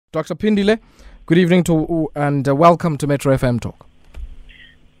Dr. Phindile, good evening and welcome to Metro FM Talk.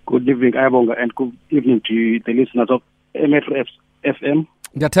 Good evening, Ayabonga, and good evening to the listeners of Metro FM.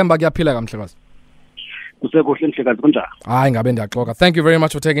 Ngiyathemba kuyaphila kamhlekazi. Kusekhohle mhlekazi kunjani? Hayi ngabe ndiyaxoka. Thank you very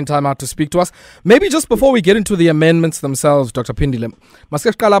much for taking time out to speak to us. Maybe just before we get into the amendments themselves, Dr. Phindile,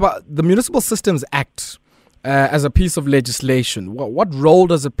 masike siqala about the Municipal Systems Act as a piece of legislation. What role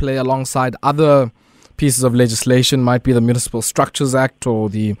does it play alongside other pieces of legislation? Might be the Municipal Structures Act or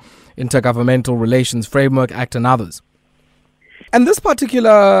the Intergovernmental Relations Framework Act and others. And this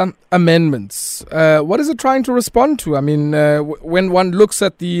particular amendments, what is it trying to respond to? I mean, when one looks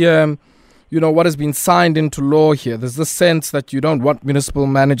at the, what has been signed into law here, there's this sense that you don't want municipal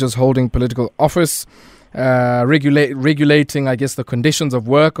managers holding political office, regulating, I guess, the conditions of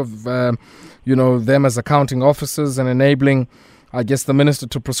work of, them as accounting officers and enabling, I guess, the minister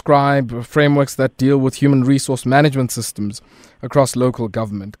to prescribe frameworks that deal with human resource management systems across local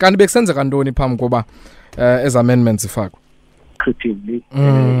government. Kanti bekusenza kantoni phambi koba as amendments ifakwe? Creatively,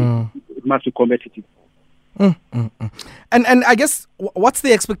 it must be competitive. And I guess what's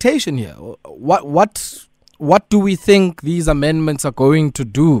the expectation here? What do we think these amendments are going to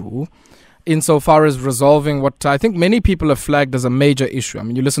do insofar as resolving what I think many people have flagged as a major issue? I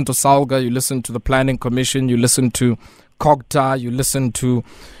mean, you listen to Salga, you listen to the Planning Commission, you listen to COGTA, you listen to,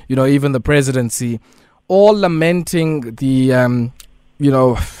 even the presidency, all lamenting the,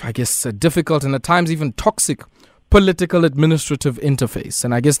 I guess, difficult and at times even toxic political administrative interface.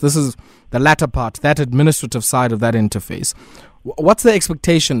 And I guess this is the latter part, that administrative side of that interface. What's the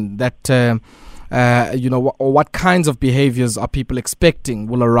expectation that, what kinds of behaviors are people expecting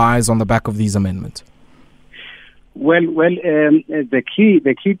will arise on the back of these amendments? Well, the key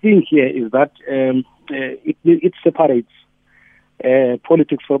thing here is that it separates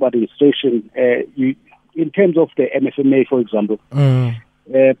politics from administration. In terms of the MFMA, for example,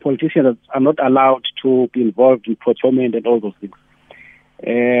 politicians are not allowed to be involved in procurement and all those things.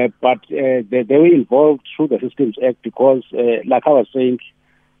 But they were involved through the Systems Act because, like I was saying,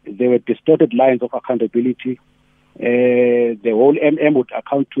 there were distorted lines of accountability. The whole MM would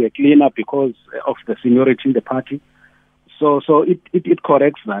account to a cleaner because of the seniority in the party. So it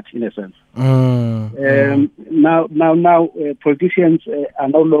corrects that in a sense. Now, politicians are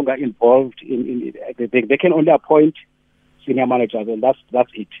no longer involved in they can only appoint senior managers, and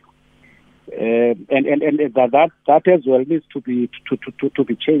that's it. And that as well needs to be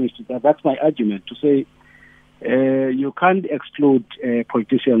changed. That's my argument, to say you can't exclude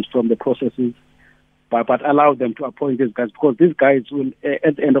politicians from the processes, but allow them to appoint these guys, because these guys will,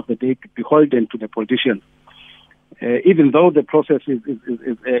 at the end of the day, be beholden to the politicians. Even though the process is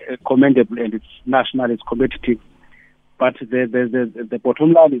commendable and it's national, it's competitive, but the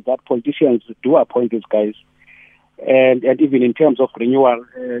bottom line is that politicians do appoint these guys. And even in terms of renewal,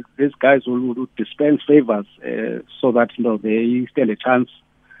 these guys will dispense favors so that they stand a chance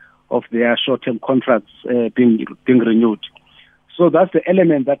of their short-term contracts being renewed. So that's the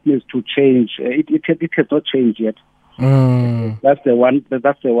element that needs to change. It has not changed yet. That's the one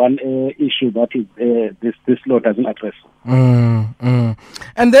issue that is this law doesn't address.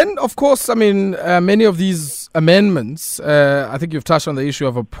 And then, of course, I mean, many of these amendments, I think you've touched on the issue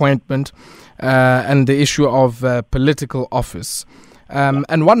of appointment and the issue of political office.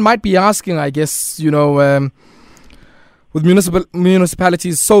 And one might be asking, I guess, with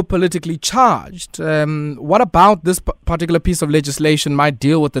municipalities so politically charged, what about this particular piece of legislation might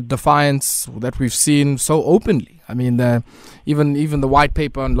deal with the defiance that we've seen so openly? I mean, even the white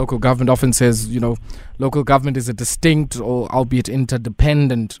paper on local government often says, local government is a distinct, or albeit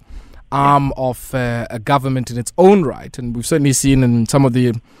interdependent, arm of a government in its own right. And we've certainly seen in some of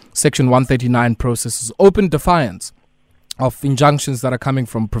the Section 139 processes open defiance of injunctions that are coming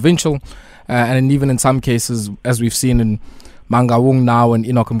from provincial and even in some cases, as we've seen in Mangaung now and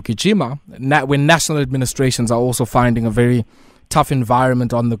Inokum Kijima, when national administrations are also finding a very tough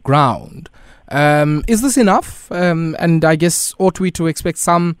environment on the ground. Is this enough? And I guess ought we to expect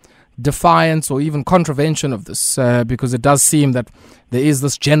some defiance or even contravention of this? Because it does seem that there is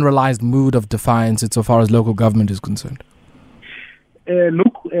this generalized mood of defiance insofar as local government is concerned.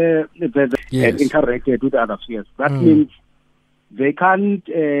 Interacted with others, yes. That means they can't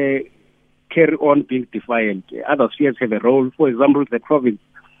carry on being defiant. Other spheres have a role. For example, the province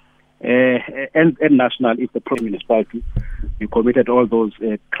and national, if the municipality, you committed all those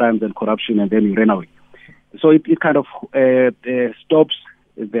crimes and corruption and then you ran away. So it kind of stops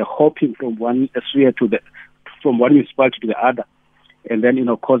the hopping from one sphere from one municipality to the other, and then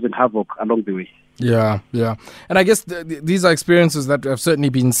causing havoc along the way. Yeah. And I guess these are experiences that have certainly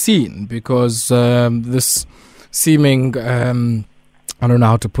been seen because this seeming I don't know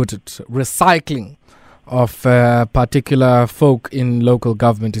how to put it, recycling of particular folk in local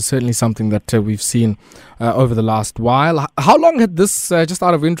government is certainly something that we've seen over the last while. How long had this, just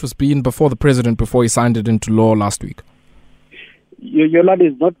out of interest, been before he signed it into law last week? Your line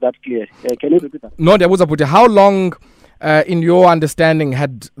is not that clear. Can you repeat that? No, how long, in your understanding,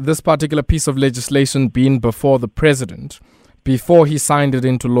 had this particular piece of legislation been before the president, before he signed it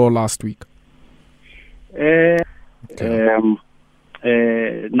into law last week?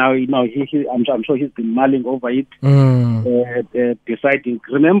 Now, I'm sure he's been mulling over it, deciding.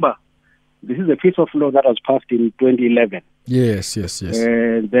 Remember, this is a piece of law that was passed in 2011. Yes.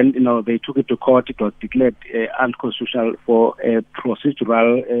 Then, they took it to court. It was declared unconstitutional for a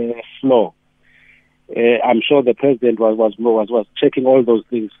procedural flaw. I'm sure the president was checking all those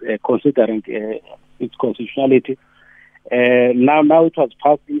things, considering its constitutionality. Now it was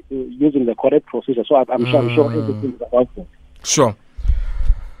passed using the correct procedure. So I'm sure everything is about that. Sure.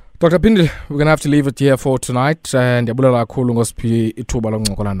 Dr. Phindile, we're going to have to leave it here for tonight. And ndiyabulela kakhulu ngosiphi ithuba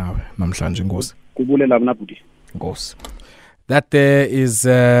lokuncokola nawe namhlanje Nkosi. Kubulela mna budi. Nkosi. That there is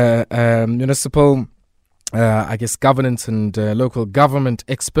municipal governance and local government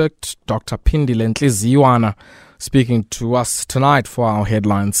expert Dr. Phindile Ntliziywana speaking to us tonight for our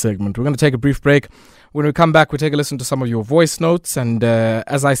headline segment. We're going to take a brief break. When we come back, we'll take a listen to some of your voice notes. And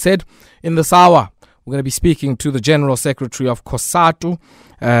as I said, in this hour, we're going to be speaking to the General Secretary of COSATU.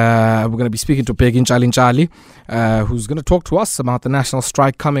 We're going to be speaking to Phindile Ntliziywana, who's going to talk to us about the national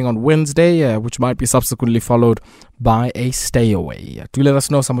strike coming on Wednesday, which might be subsequently followed by a stay away. Do let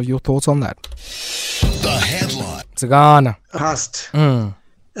us know some of your thoughts on that. The headline. Tsagana. Past and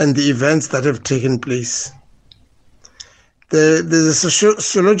the events that have taken place. There's a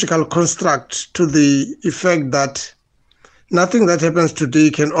sociological construct to the effect that nothing that happens today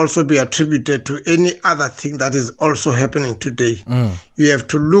can also be attributed to any other thing that is also happening today. You have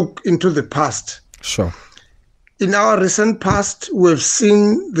to look into the past. Sure. In our recent past, we have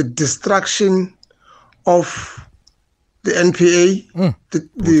seen the destruction of the NPA,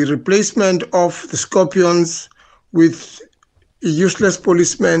 the replacement of the Scorpions with a useless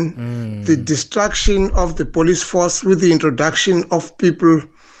policeman, the destruction of the police force with the introduction of people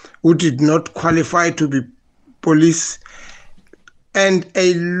who did not qualify to be police, and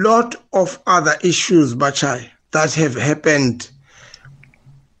a lot of other issues, Bachai, that have happened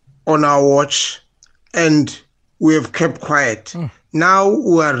on our watch, and we have kept quiet. Now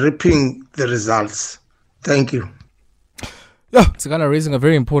we are reaping the results. Thank you. Yeah, it's kind of raising a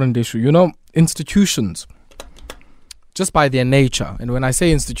very important issue. Institutions, just by their nature, and when I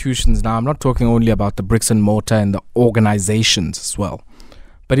say institutions now, I'm not talking only about the bricks and mortar and the organizations as well,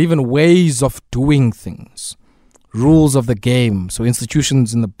 but even ways of doing things. Rules of the game, so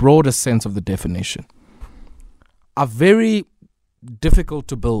institutions in the broadest sense of the definition, are very difficult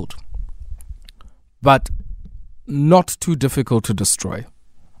to build, but not too difficult to destroy.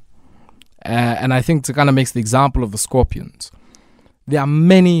 And I think it kind of makes the example of the Scorpions. There are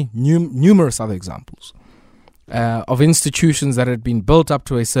many, numerous other examples of institutions that had been built up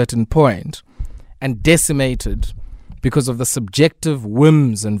to a certain point and decimated because of the subjective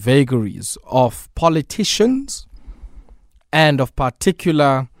whims and vagaries of politicians and of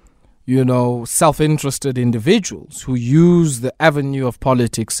particular, self-interested individuals who use the avenue of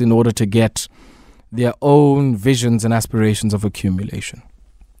politics in order to get their own visions and aspirations of accumulation.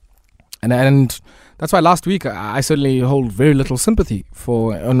 And that's why last week I certainly hold very little sympathy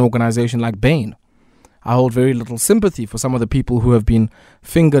for an organization like Bain. I hold very little sympathy for some of the people who have been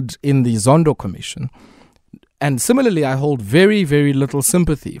fingered in the Zondo Commission. And similarly, I hold very, very little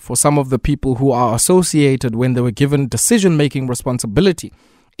sympathy for some of the people who are associated when they were given decision-making responsibility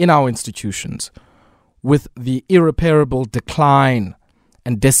in our institutions with the irreparable decline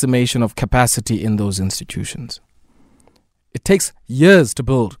and decimation of capacity in those institutions. It takes years to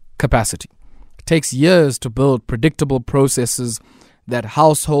build capacity. It takes years to build predictable processes that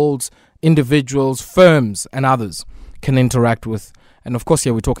households, individuals, firms, and others can interact with. And of course,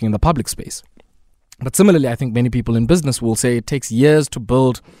 here we're talking in the public space. But similarly, I think many people in business will say it takes years to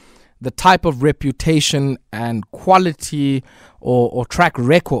build the type of reputation and quality or track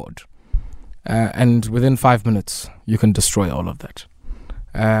record. And within 5 minutes, you can destroy all of that.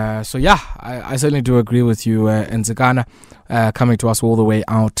 I certainly do agree with you, Nzikana, coming to us all the way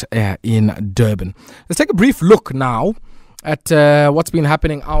out in Durban. Let's take a brief look now at what's been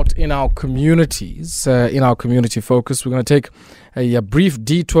happening out in our communities, in our community focus. We're going to take a brief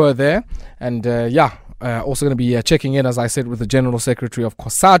detour there. And also going to be checking in, as I said, with the General Secretary of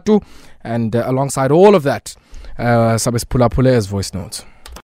COSATU. And alongside all of that, Sabes Pulapule's voice notes.